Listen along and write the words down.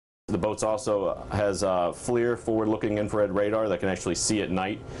The boat also has a FLIR, forward-looking infrared radar, that can actually see at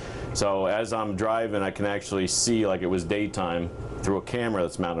night. So as I'm driving, I can actually see like it was daytime through a camera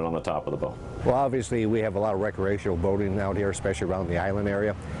that's mounted on the top of the boat. Well, obviously we have a lot of recreational boating out here, especially around the island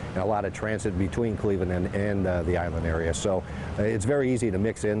area, and a lot of transit between Cleveland and the island area. So it's very easy to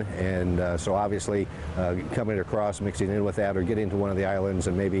mix in, and so obviously coming across, mixing in with that, or getting to one of the islands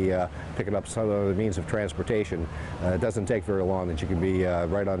and maybe picking up some other means of transportation, it doesn't take very long that you can be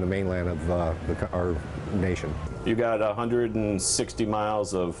right on the mainland of our nation. You got 160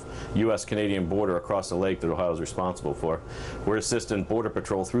 miles of U.S.-Canadian border across the lake that Ohio is responsible for. We're assisting Border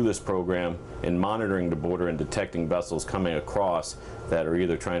Patrol through this program in monitoring the border and detecting vessels coming across that are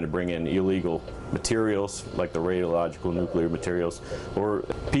either trying to bring in illegal materials, like the radiological nuclear materials, or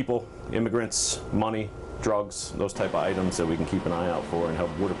people, immigrants, money, drugs, those type of items that we can keep an eye out for and help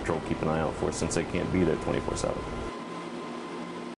Border Patrol keep an eye out for, since they can't be there 24/7.